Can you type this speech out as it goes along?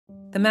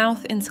The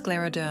Mouth in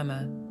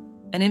Scleroderma,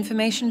 an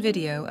information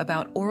video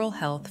about oral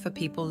health for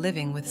people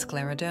living with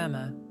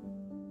scleroderma.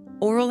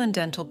 Oral and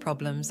dental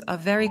problems are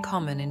very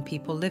common in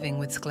people living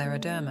with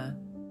scleroderma.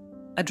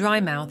 A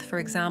dry mouth, for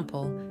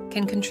example,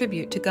 can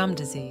contribute to gum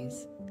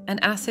disease,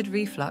 and acid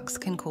reflux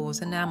can cause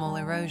enamel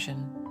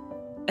erosion.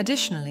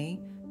 Additionally,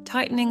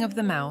 tightening of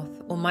the mouth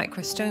or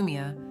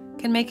microstomia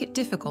can make it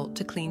difficult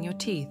to clean your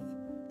teeth,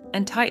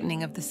 and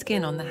tightening of the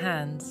skin on the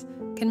hands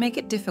can make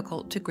it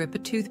difficult to grip a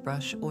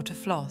toothbrush or to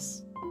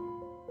floss.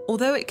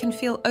 Although it can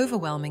feel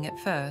overwhelming at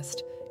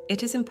first,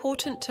 it is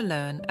important to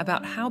learn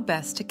about how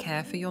best to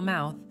care for your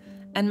mouth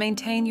and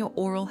maintain your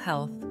oral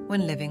health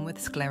when living with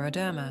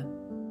scleroderma.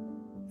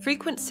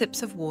 Frequent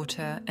sips of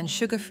water and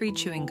sugar-free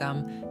chewing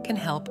gum can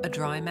help a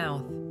dry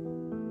mouth.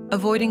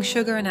 Avoiding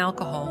sugar and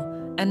alcohol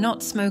and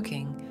not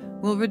smoking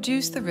will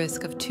reduce the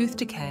risk of tooth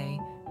decay,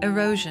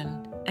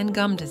 erosion, and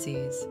gum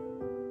disease.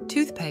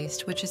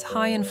 Toothpaste, which is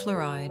high in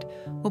fluoride,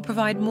 will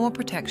provide more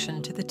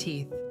protection to the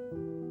teeth.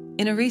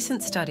 In a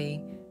recent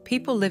study,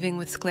 people living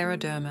with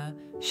scleroderma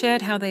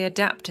shared how they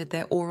adapted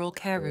their oral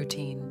care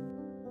routine.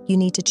 You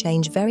need to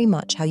change very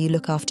much how you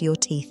look after your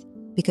teeth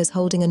because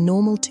holding a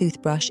normal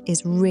toothbrush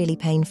is really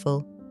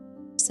painful.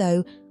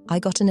 So, I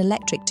got an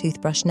electric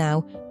toothbrush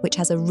now, which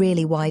has a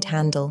really wide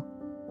handle.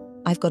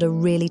 I've got a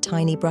really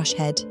tiny brush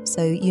head,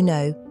 so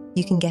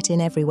you can get in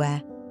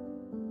everywhere.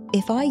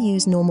 If I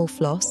use normal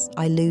floss,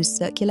 I lose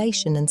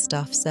circulation and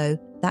stuff, so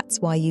that's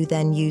why you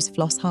then use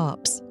floss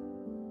harps.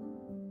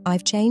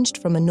 I've changed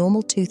from a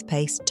normal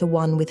toothpaste to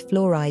one with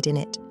fluoride in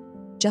it,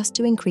 just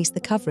to increase the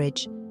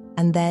coverage,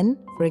 and then,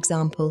 for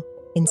example,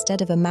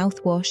 instead of a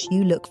mouthwash,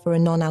 you look for a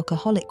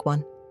non-alcoholic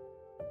one.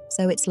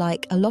 So it's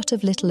like a lot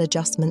of little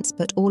adjustments,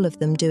 but all of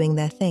them doing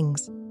their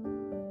things.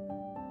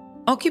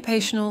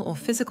 Occupational or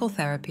physical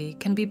therapy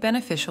can be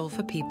beneficial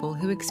for people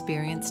who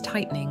experience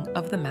tightening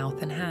of the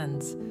mouth and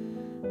hands.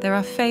 There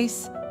are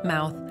face,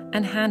 mouth,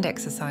 and hand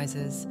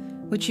exercises,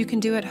 which you can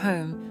do at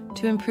home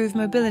to improve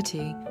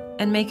mobility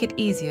and make it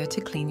easier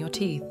to clean your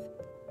teeth.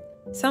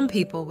 Some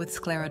people with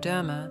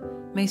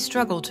scleroderma may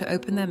struggle to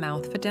open their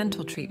mouth for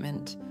dental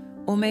treatment,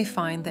 or may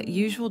find that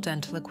usual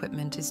dental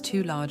equipment is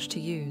too large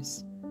to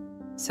use.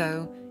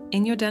 So,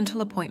 in your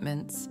dental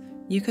appointments,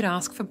 you could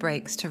ask for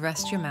breaks to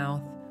rest your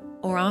mouth,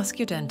 or ask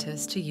your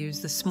dentist to use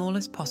the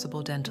smallest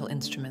possible dental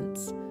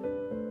instruments.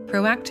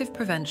 Proactive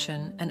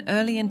prevention and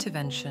early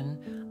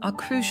intervention are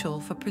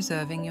crucial for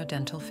preserving your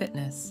dental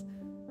fitness.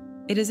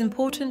 It is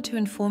important to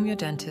inform your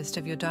dentist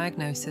of your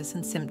diagnosis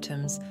and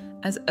symptoms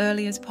as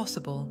early as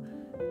possible,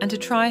 and to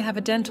try have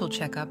a dental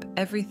checkup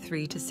every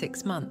 3 to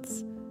 6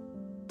 months.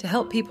 To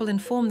help people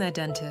inform their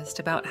dentist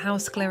about how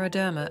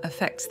scleroderma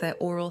affects their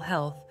oral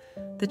health,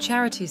 the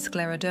charities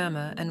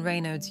Scleroderma and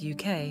Raynaud's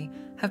UK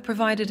have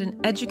provided an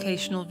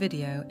educational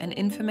video and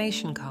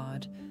information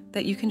card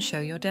that you can show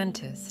your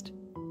dentist.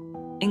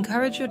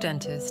 Encourage your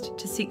dentist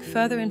to seek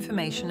further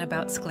information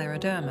about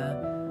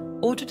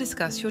scleroderma or to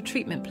discuss your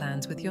treatment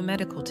plans with your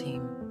medical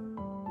team.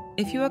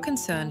 If you are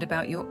concerned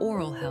about your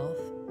oral health,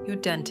 your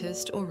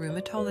dentist or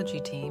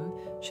rheumatology team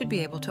should be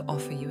able to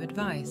offer you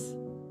advice.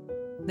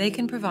 They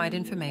can provide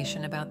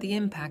information about the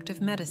impact of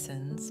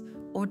medicines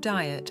or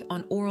diet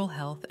on oral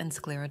health and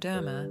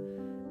scleroderma,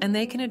 and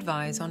they can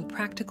advise on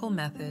practical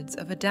methods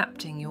of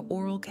adapting your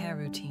oral care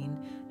routine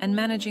and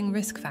managing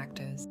risk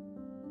factors.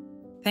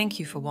 Thank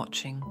you for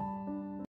watching.